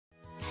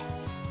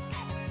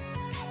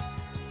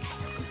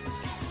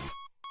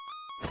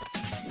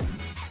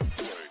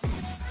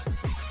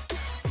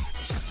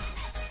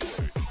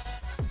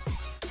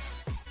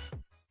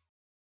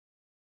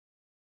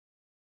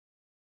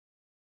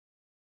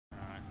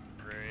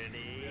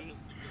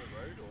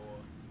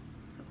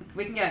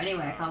We can go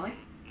anywhere, can't we?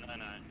 No,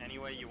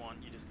 anywhere you want,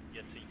 you just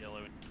get to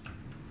yellow.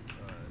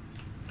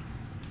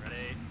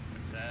 Ready,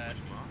 set,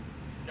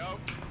 go!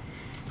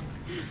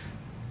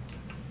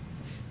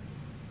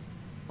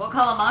 What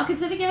colour mark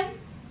is it again?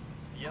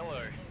 It's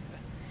yellow.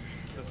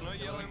 There's no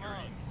yellow mark.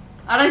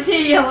 I don't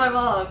see a yellow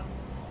mark.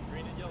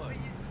 Green and yellow.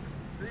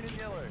 Green and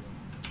yellow.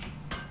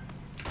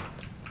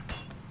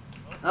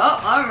 Oh,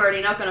 I'm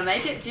already not gonna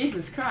make it.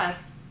 Jesus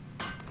Christ.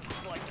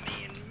 It's like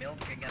me and Milk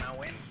are gonna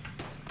win.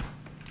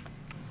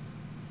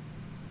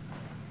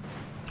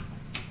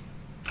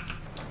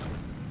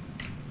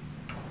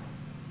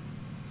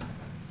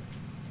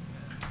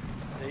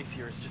 This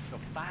year is just so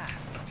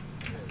fast.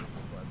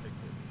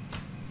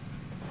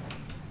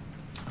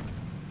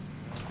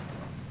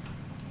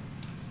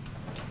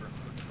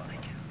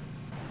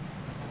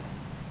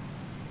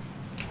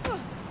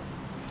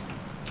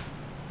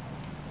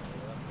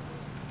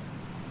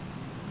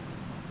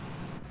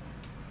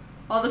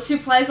 Oh, there's 2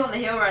 players on the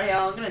hill right here.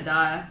 I'm gonna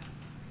die.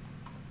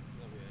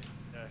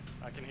 Yeah,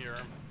 I can hear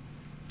him.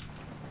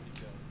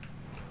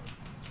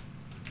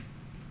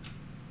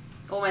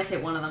 Almost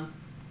hit one of them.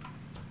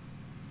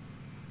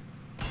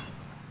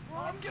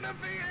 I'm gonna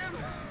beat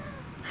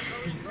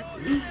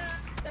him!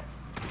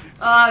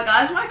 Oh,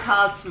 guys, my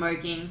car's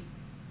smoking.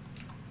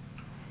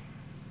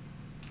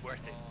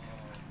 Worth it.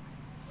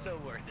 So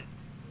worth it.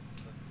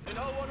 You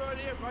know one right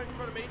here, right in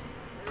front of me.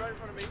 Right in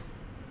front of me.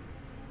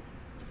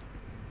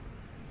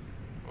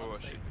 Oh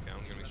shit, okay,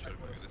 I'm gonna shut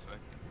it back this way.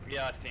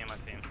 Yeah, I see him, I'm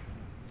gonna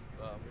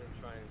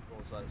try and go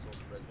inside this old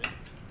res me.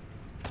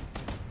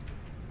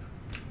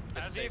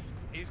 As if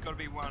he's gotta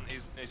be one,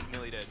 he's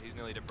nearly dead. He's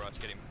nearly dead, Bryce,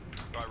 get him.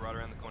 Right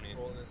around the corner here.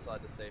 Crawling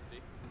inside the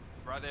safety.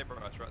 Right there,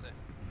 Bryce, right there.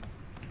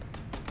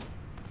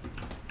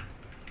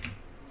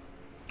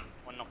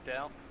 one knocked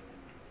out.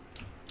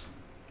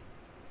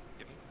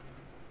 Get me.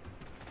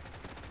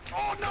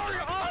 Oh no!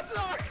 Oh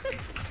no!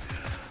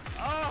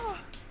 Oh!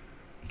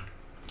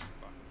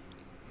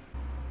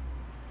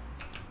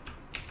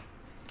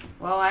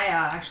 Well, I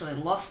actually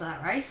lost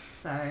that race,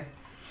 so...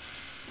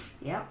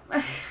 Yep.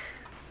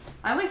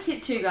 I almost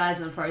hit 2 guys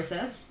in the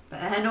process,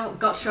 but I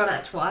got shot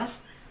at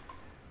twice.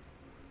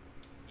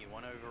 You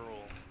won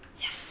overall.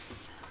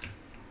 Yes!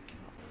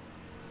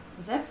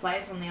 Was there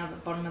players on the other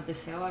bottom of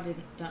this hill? I don't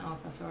know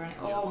if I saw any.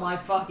 Oh my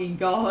fucking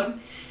god!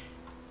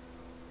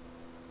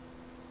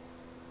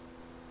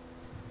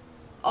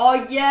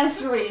 Oh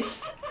yes,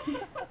 Reese!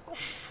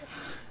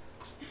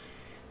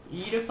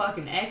 You're the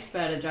fucking expert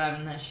at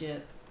driving that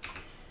shit.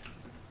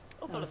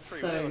 Also, That that's was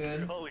pretty so well, good.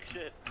 too. Holy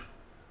shit.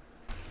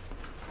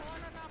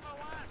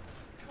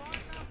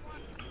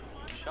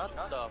 Shut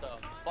the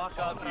fuck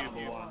up,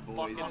 you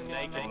fucking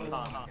naked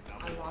cunt.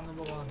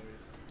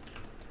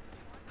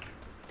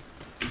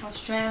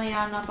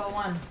 Australia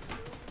 #1.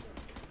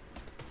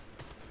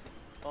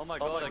 Oh my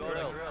god, a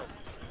grill.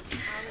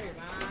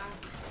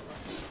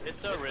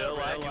 It's a real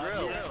life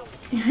grill.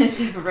 It's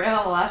a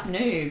real life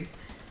noob.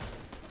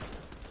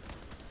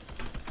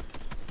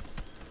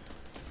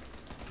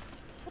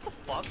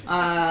 Fuck.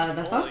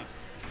 The fuck?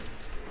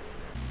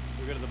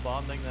 We're going to the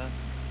bomb thing there.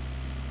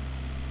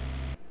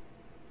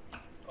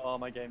 Oh,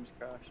 my game's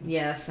crashed.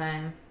 Yeah,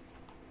 same.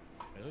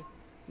 Really?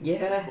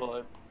 Yeah.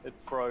 Well, it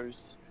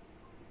froze.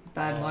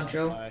 Bad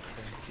module.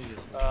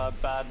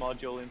 Bad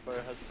module info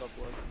has stopped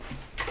working.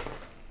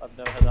 I've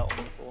never had that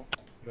one before.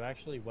 You're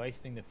actually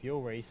wasting the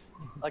fuel, Reese.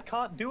 I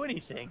can't do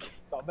anything.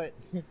 Stop it.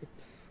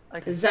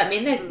 Does that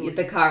mean that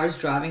the car is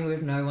driving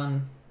with no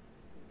one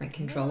like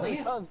controlling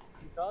it?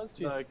 Does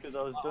just... No, because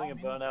I was doing a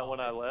burnout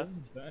when I left.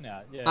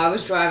 Burnout, yeah. I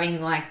was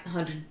driving like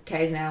 100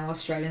 k's an hour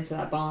straight into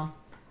that barn.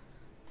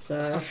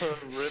 So...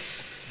 Rip.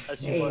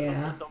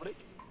 Yeah.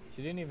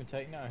 She didn't even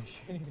take, no,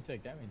 she didn't even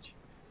take damage.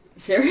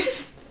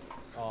 Serious?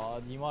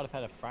 Oh, you might have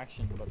had a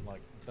fraction, but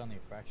like, it's only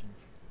a fraction.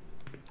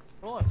 I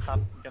don't know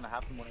what's gonna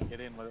happen when I get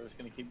in, whether it's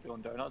gonna keep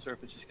doing donuts or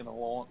if it's just gonna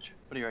launch.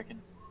 What do you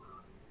reckon?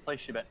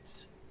 Place your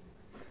bets.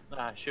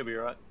 Nah, she'll be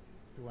right.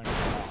 You went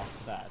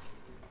after that.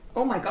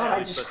 Oh my god, Yeah, I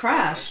just but-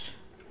 crashed.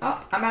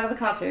 Oh, I'm out of the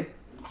car too.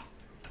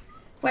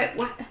 Wait,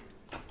 what?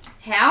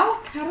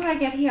 How? How did I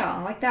get here?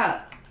 Like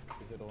that?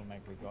 Does it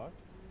automatically drive?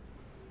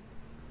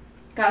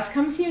 Guys,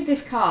 come see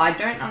this car. I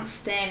don't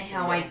understand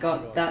how I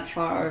got that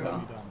far What have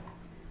over.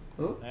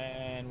 you done? Ooh.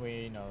 And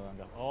we no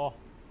longer. Oh,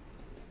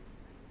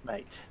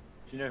 Mate,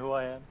 do you know who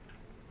I am?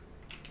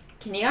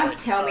 Can you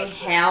guys tell me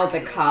how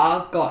the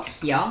car got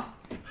here?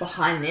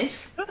 Behind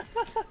this?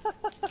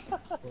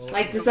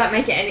 Like, does that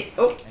make it any...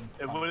 Oh!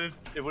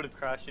 It would have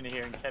crashed into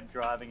here and kept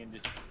driving and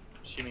just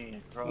shimmying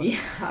across. Yeah,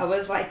 I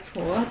was like,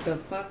 what the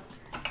fuck?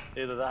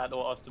 Either that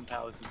or Austin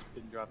Powers has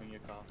been driving your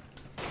car.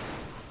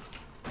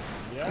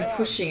 yeah. I'm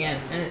pushing it,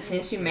 and it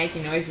seems to be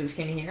making noises.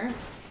 Can you hear it?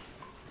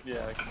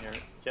 Yeah, I can hear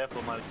it. Careful,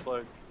 it might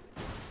explode.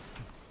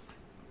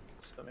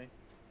 It's for me.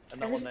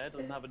 And that one there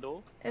doesn't have a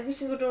door. Every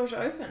single door is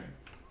open.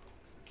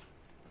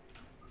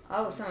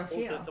 Oh, someone's Oh,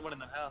 here. there's someone in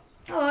the house.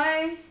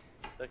 Hello.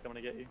 They're coming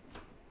to get you.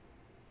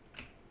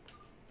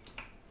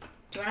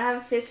 Do you want to have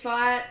a fist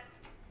fight?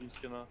 You're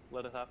just gonna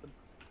let it happen?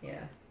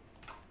 Yeah.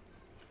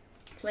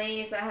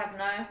 Please, I have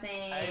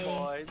nothing. Hey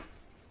boys.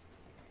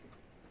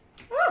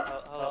 Woo!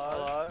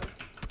 Hello.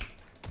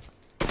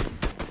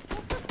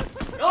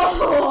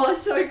 Oh,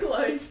 so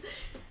close.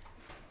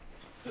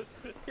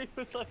 He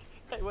was like,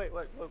 hey, wait,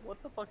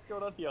 what the fuck's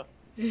going on here?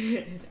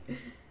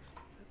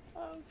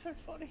 Oh, so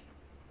funny.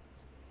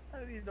 How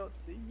did he not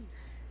see you?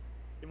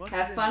 He must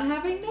Have been fun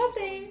having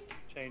nothing.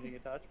 changing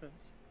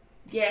attachments.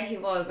 Yeah, he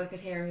was. I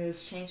could hear him. He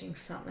was changing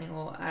something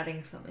or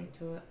adding something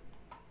to it.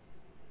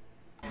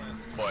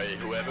 Boy,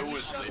 whoever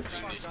was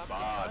lifting this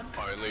bar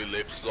only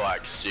lifts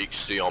like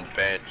 60 on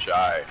bench,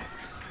 eh?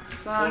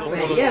 Fuck,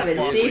 man. You have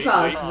a deep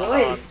ass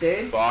voice,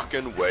 dude.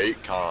 Fucking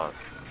weak, can't.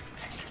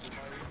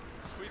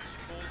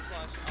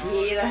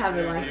 You either have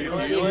a like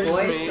a deep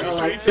voice or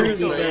like a deep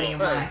in your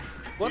mic.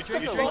 What You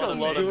the drink fuck a are lot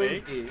you of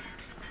doing me. here?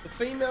 The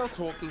female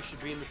talking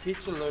should be in the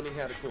kitchen learning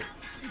how to cook.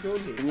 What are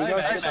you doing Can here? you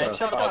guys Hey, shut the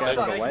shut fuck up, out of shut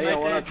the up, way? make I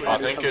want that to I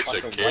think it's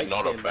a kid,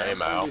 not a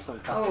female.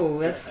 Oh,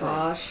 that's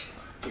harsh.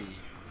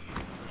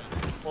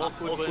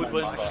 Awkward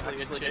when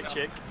actually a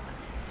chick.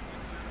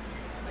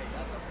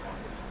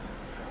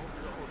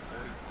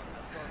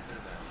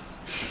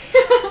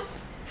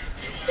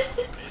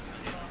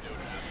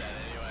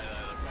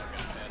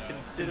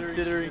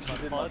 Considering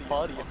she's in my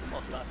party,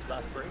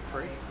 that's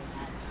free.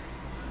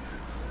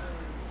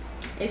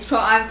 It's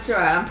I'm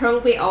sorry. I'm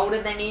probably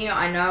older than you.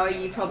 I know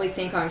you probably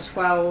think I'm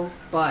 12,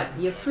 but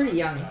you're pretty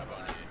young.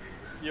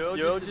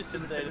 You're just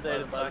intimidated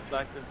by the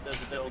fact that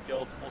there's a little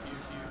girl talking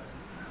to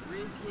you.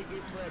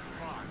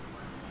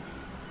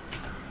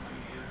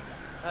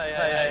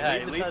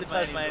 Hey, leave the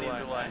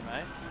Tasmanians away,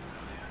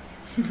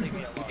 mate. Leave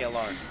me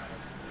alone.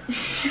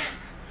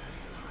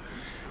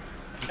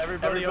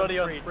 Everybody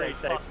on free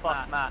say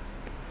fuck Matt.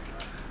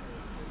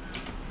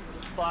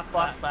 Fuck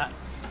Matt.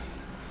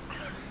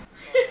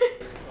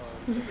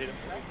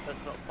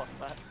 That's not fuck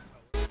Matt.